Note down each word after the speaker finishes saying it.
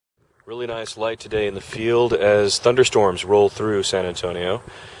Really nice light today in the field as thunderstorms roll through San Antonio.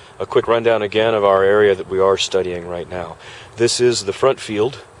 A quick rundown again of our area that we are studying right now. This is the front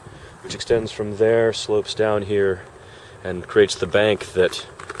field, which extends from there, slopes down here, and creates the bank that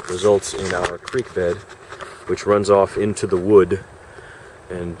results in our creek bed, which runs off into the wood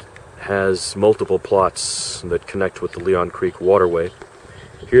and has multiple plots that connect with the Leon Creek waterway.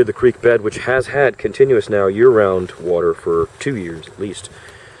 Here the creek bed, which has had continuous now year-round water for 2 years at least,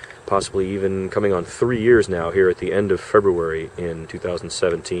 possibly even coming on 3 years now here at the end of February in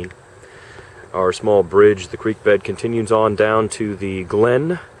 2017. Our small bridge, the creek bed, continues on down to the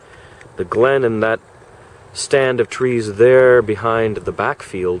glen. The glen and that stand of trees there behind the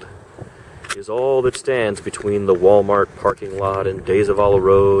backfield is all that stands between the Walmart parking lot and De Zavala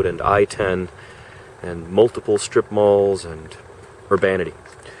Road and I-10 and multiple strip malls and urbanity.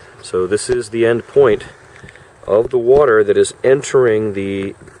 So this is the end point of the water that is entering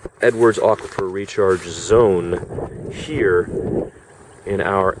the Edwards Aquifer Recharge Zone here in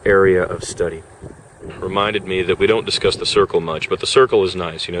our area of study. Reminded me that we don't discuss the circle much, but the circle is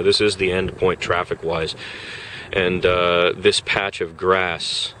nice. You know, this is the end point traffic-wise, and this patch of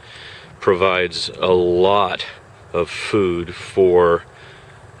grass provides a lot of food for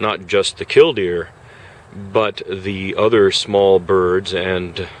not just the killdeer, but the other small birds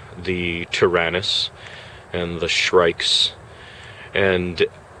and the tyrannus and the shrikes, and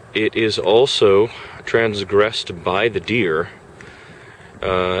it is also transgressed by the deer,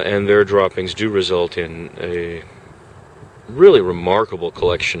 and their droppings do result in a really remarkable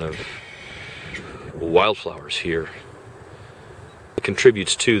collection of wildflowers here. It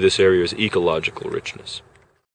contributes to this area's ecological richness.